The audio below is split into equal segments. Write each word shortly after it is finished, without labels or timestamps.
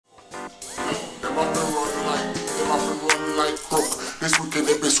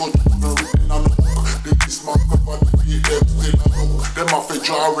so you couldn't written on the book. They dismantle but the BL still a look. Them off a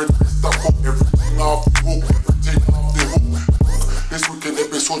jar and stuff up everything off the hook, everything off the hook. This wicked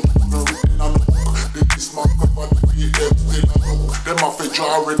episode you couldn't written on the book. They dismantle but the BL still a look. Them off a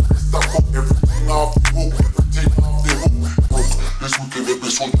jar and stuff up everything off the hook, everything off the hook. This wicked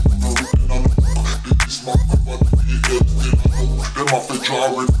episode you couldn't written on the book. They dismantle but the BL still a look. Them off a jar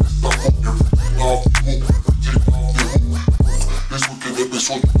and stuff up everything off the hook, everything off the hook. This wicked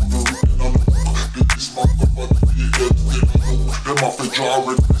episode you couldn't written on the book. They dismantle but the BL still a look. Them off a jar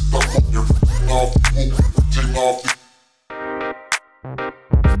and stuff up everything off the hook, everything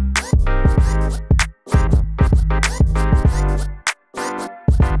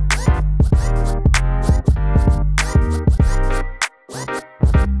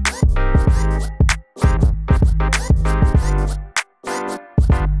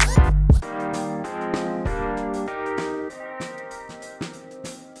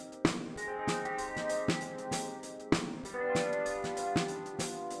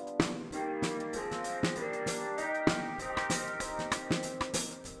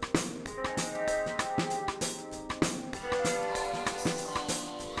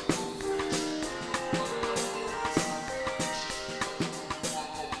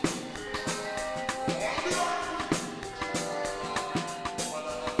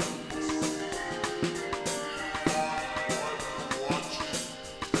the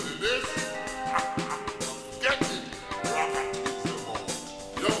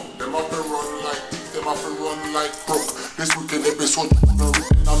hook. This wicked episode you couldn't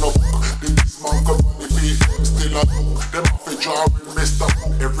written on the book. They dismantle but the BL still a look. Them off a jar and messed up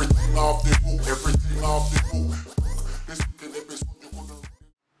everything off the hook, everything off the hook. This wicked episode you couldn't.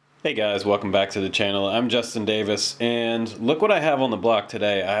 Hey guys, welcome back to the channel. I'm Justin Davis, and look what I have on the block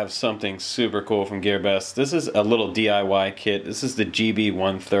today. I have something super cool from GearBest. This is a little DIY kit. This is the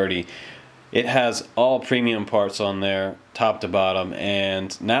GB130. It has all premium parts on there, top to bottom,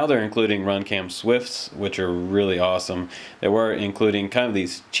 and now they're including Runcam Swifts, which are really awesome. They were including kind of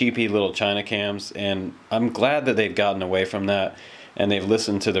these cheapy little China cams, and I'm glad that they've gotten away from that and they've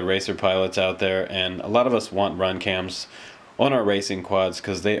listened to the racer pilots out there. And a lot of us want Runcams on our racing quads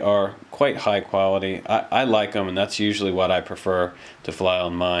because they are quite high quality. I like them, and that's usually what I prefer to fly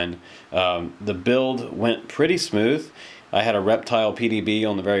on mine. The build went pretty smooth. I had a Reptile PDB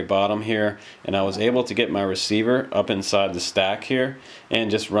on the very bottom here, and I was able to get my receiver up inside the stack here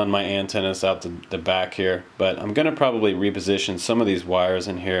and just run my antennas out the back here. But I'm going to probably reposition some of these wires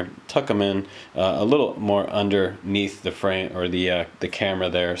in here, tuck them in a little more underneath the frame or the camera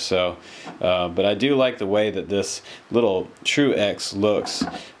there. So, but I do like the way that this little qav-x looks.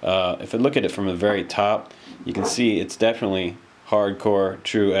 If I look at it from the very top, you can see it's definitely hardcore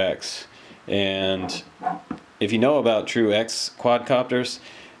qav-x. And if you know about qav-x quadcopters,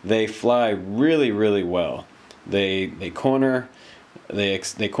 they fly really, really well. They corner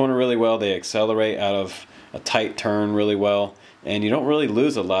really well. They accelerate out of a tight turn really well, and you don't really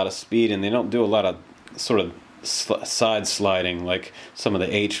lose a lot of speed, and they don't do a lot of sort of side sliding like some of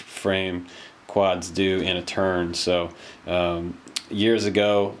the H-frame quads do in a turn. So years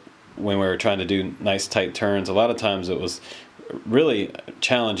ago, when we were trying to do nice tight turns, a lot of times it was really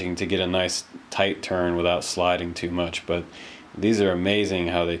challenging to get a nice tight turn without sliding too much, but these are amazing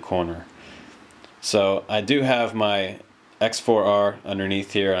how they corner. So I do have my X4R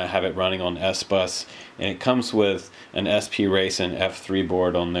underneath here, and I have it running on S-Bus, and it comes with an SPRacing F3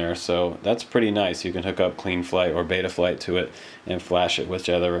 board on there, so that's pretty nice. You can hook up CleanFlight or Betaflight to it and flash it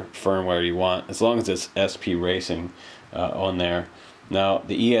whichever firmware you want, as long as it's SPRacing on there. Now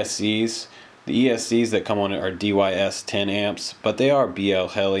the ESCs that come on it are DYS 10 amps, but they are BL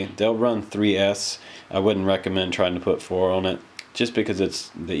Heli. They'll run 3S. I wouldn't recommend trying to put 4 on it, just because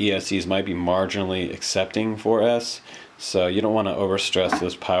the ESCs might be marginally accepting 4S, so you don't want to overstress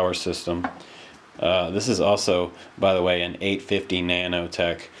this power system. This is also, by the way, an 850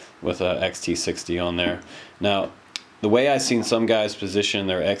 nanotech with a XT60 on there. Now, the way I've seen some guys position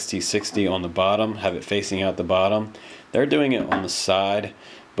their XT60 on the bottom, have it facing out the bottom, they're doing it on the side.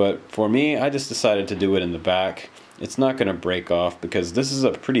 But for me, I just decided to do it in the back. It's not going to break off because this is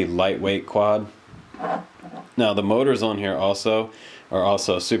a pretty lightweight quad. Now the motors on here are also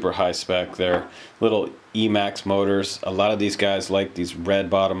super high spec. They're little EMAXX motors. A lot of these guys like these red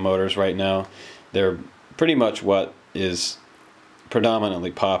bottom motors right now. They're pretty much what is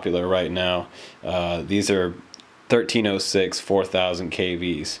predominantly popular right now. These are 1306 4000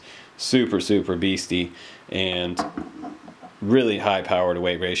 kVs. Super beastie. And really high power to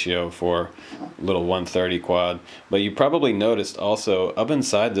weight ratio for little 130 quad. But you probably noticed also up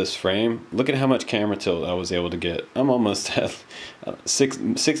inside this frame, look at how much camera tilt I was able to get. I'm almost at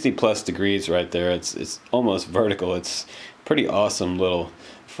 60 plus degrees right there. It's almost vertical. It's pretty awesome little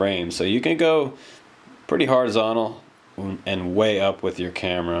frame. So you can go pretty horizontal and way up with your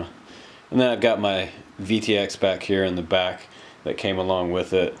camera. And then I've got my VTX back here in the back that came along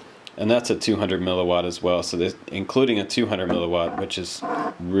with it. And that's a 200 milliwatt as well, so this, including a 200 milliwatt, which is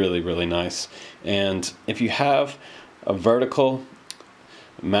really, really nice. And if you have a vertical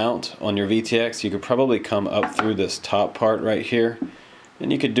mount on your VTX, you could probably come up through this top part right here,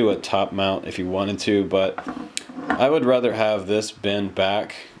 and you could do a top mount if you wanted to, but I would rather have this bend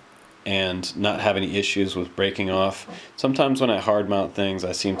back and not have any issues with breaking off. Sometimes when I hard mount things,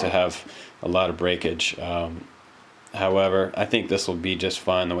 I seem to have a lot of breakage. However, I think this will be just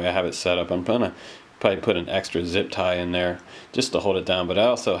fine the way I have it set up. I'm gonna probably put an extra zip tie in there just to hold it down, but I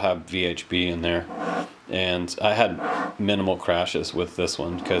also have VHB in there. And I had minimal crashes with this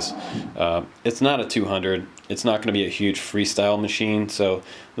one because it's not a 200. It's not gonna be a huge freestyle machine. So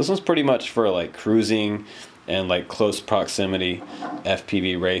this one's pretty much for like cruising and like close proximity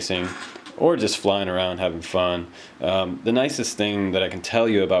FPV racing, or just flying around having fun. The nicest thing that I can tell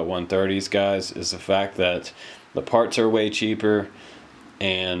you about 130s, guys, is the fact that the parts are way cheaper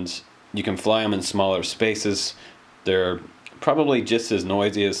and you can fly them in smaller spaces. They're probably just as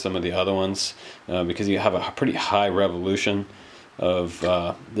noisy as some of the other ones because you have a pretty high revolution of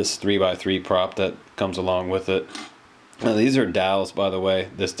this 3x3 prop that comes along with it. Now, these are dowels, by the way.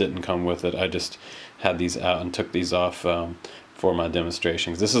 This didn't come with it. I just had these out and took these off for my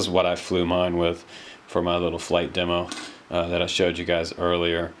demonstrations. This is what I flew mine with for my little flight demo that I showed you guys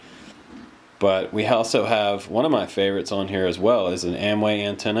earlier. But we also have one of my favorites on here as well is an Amway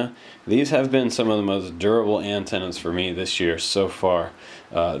antenna. These have been some of the most durable antennas for me this year so far.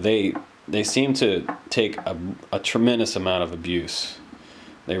 They seem to take a tremendous amount of abuse.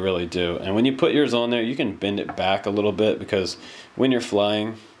 They really do. And when you put yours on there, you can bend it back a little bit because when you're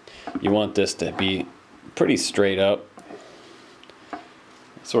flying, you want this to be pretty straight up,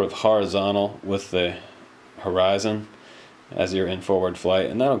 sort of horizontal with the horizon as you're in forward flight,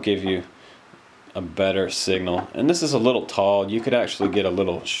 and that'll give you a better signal. And this is a little tall. You could actually get a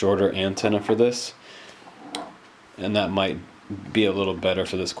little shorter antenna for this, and that might be a little better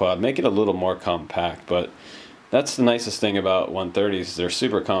for this quad. Make it a little more compact, but that's the nicest thing about 130s. They're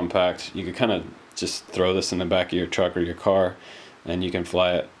super compact. You could kind of just throw this in the back of your truck or your car, and you can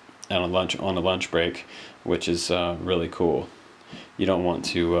fly it on a lunch break, which is really cool. You don't want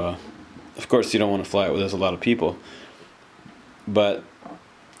to, of course, you don't want to fly it with a lot of people, but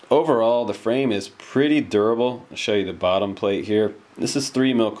overall, the frame is pretty durable. I'll show you the bottom plate here. This is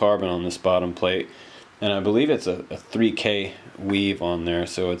 3mm carbon on this bottom plate, and I believe it's a 3K weave on there,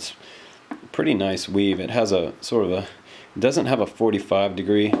 so it's a pretty nice weave. It has a sort of it doesn't have a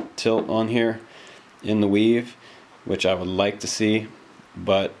 45-degree tilt on here in the weave, which I would like to see,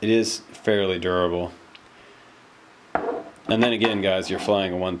 but it is fairly durable. And then again, guys, you're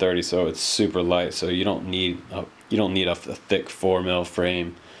flying a 130, so it's super light, so you don't need a thick 4mm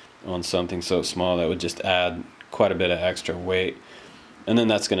frame on something so small. That would just add quite a bit of extra weight, and then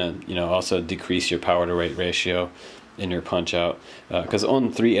that's gonna also decrease your power to weight ratio in your punch out, because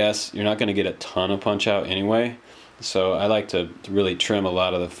on 3S you're not going to get a ton of punch out anyway. So I like to really trim a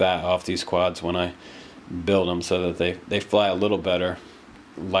lot of the fat off these quads when I build them so that they fly a little better,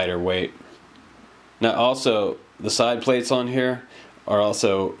 lighter weight. Now also the side plates on here are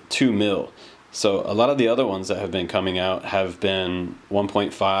also 2mm. So a lot of the other ones that have been coming out have been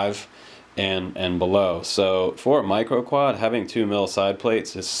 1.5 and below. So for a micro quad, having 2mm side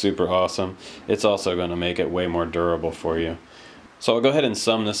plates is super awesome. It's also going to make it way more durable for you. So I'll go ahead and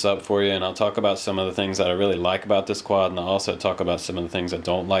sum this up for you, and I'll talk about some of the things that I really like about this quad, and I'll also talk about some of the things I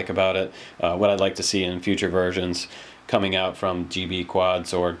don't like about it, what I'd like to see in future versions coming out from GB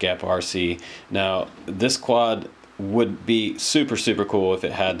quads or GEP RC. Now, this quad would be super cool if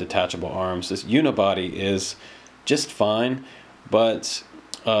it had detachable arms. This unibody is just fine, but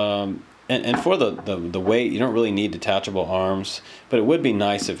and for the weight, you don't really need detachable arms, but it would be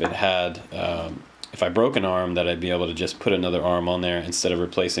nice if it had if I broke an arm, that I'd be able to just put another arm on there instead of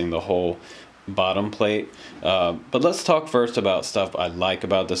replacing the whole bottom plate. But let's talk first about stuff I like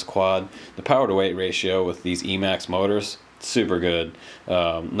about this quad. The power to weight ratio with these EMAXX motors, super good.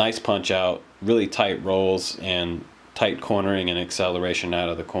 Nice punch out, really tight rolls and tight cornering and acceleration out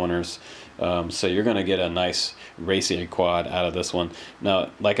of the corners. So you're going to get a nice racy quad out of this one.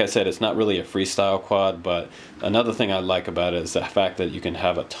 Now, like I said, it's not really a freestyle quad, but another thing I like about it is the fact that you can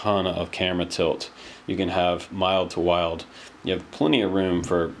have a ton of camera tilt you can have mild to wild. You have plenty of room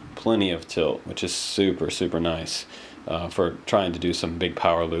for plenty of tilt, which is super nice for trying to do some big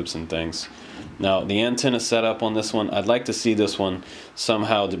power loops and things. Now the antenna setup on this one, I'd like to see this one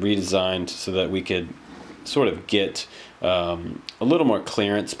somehow redesigned so that we could sort of get a little more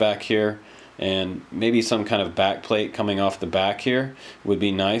clearance back here, and maybe some kind of back plate coming off the back here would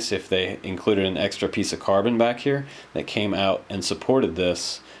be nice if they included an extra piece of carbon back here that came out and supported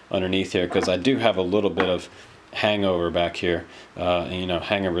this underneath here, because I do have a little bit of hangover back here, and you know,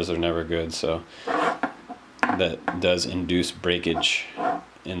 hangovers are never good, so that does induce breakage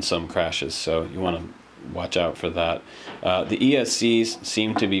in some crashes, so you want to watch out for that. The ESCs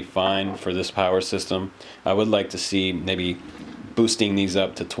seem to be fine for this power system. I would like to see maybe boosting these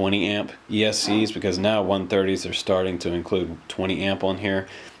up to 20 amp ESCs, because now 130s are starting to include 20 amp on here,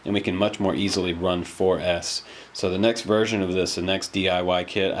 and we can much more easily run 4S. So the next version of this, the next DIY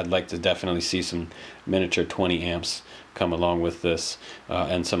kit, I'd like to definitely see some miniature 20 amps come along with this,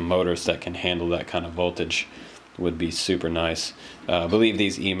 and some motors that can handle that kind of voltage would be super nice. I believe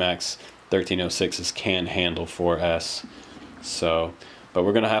these EMAXX 1306s can handle 4S, so, but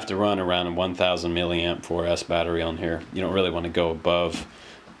we're going to have to run around a 1000 milliamp 4S battery on here. You don't really want to go above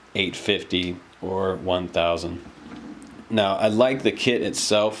 850 or 1000. Now, I like the kit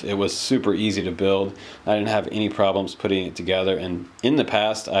itself. It was super easy to build. I didn't have any problems putting it together, and in the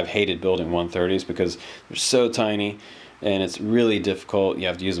past I've hated building 130s because they're so tiny and it's really difficult. You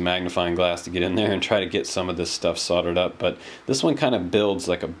have to use a magnifying glass to get in there and try to get some of this stuff soldered up, but this one kind of builds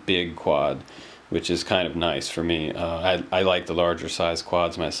like a big quad, which is kind of nice for me. I like the larger size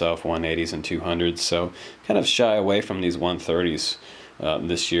quads myself, 180s and 200s, so kind of shy away from these 130s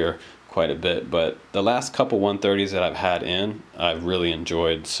this year quite a bit, but the last couple 130s that I've had in, I've really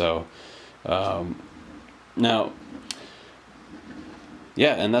enjoyed. So now,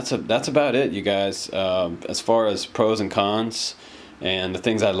 yeah, and that's about it, you guys. As far as pros and cons and the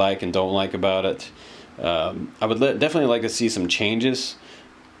things I like and don't like about it, I would definitely like to see some changes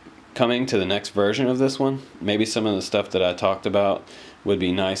coming to the next version of this one. Maybe some of the stuff that I talked about would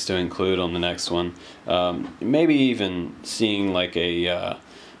be nice to include on the next one. Maybe even seeing like a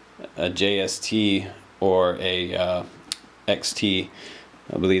JST or a XT.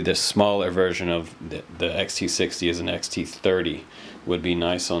 I believe the smaller version of the XT60 is an XT30 would be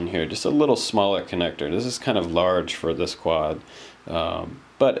nice on here. Just a little smaller connector. This is kind of large for this quad,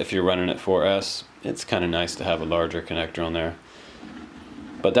 but if you're running at 4S, it's kind of nice to have a larger connector on there.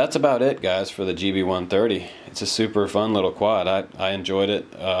 But that's about it, guys, for the GB130. It's a super fun little quad. I enjoyed it.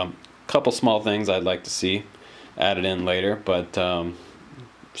 Couple small things I'd like to see added in later, but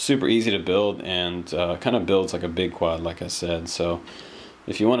super easy to build, and kind of builds like a big quad, like I said. So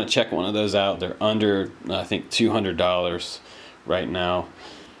if you want to check one of those out, they're under, I think, $200 right now.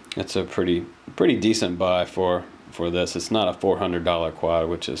 It's a pretty decent buy for this. It's not a $400 quad,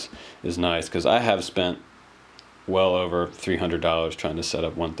 which is nice, because I have spent well over $300 trying to set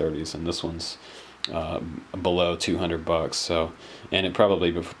up 130s, and this one's below 200 bucks. So, and it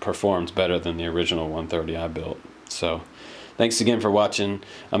probably performs better than the original 130 I built. So thanks again for watching.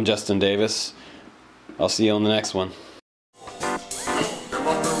 I'm Justin Davis. I'll see you on the next one.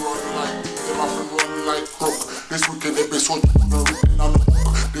 This wicked episode, written on the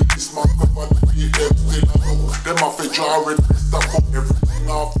book. They kiss my cup and the them off a jar and stuff up everything.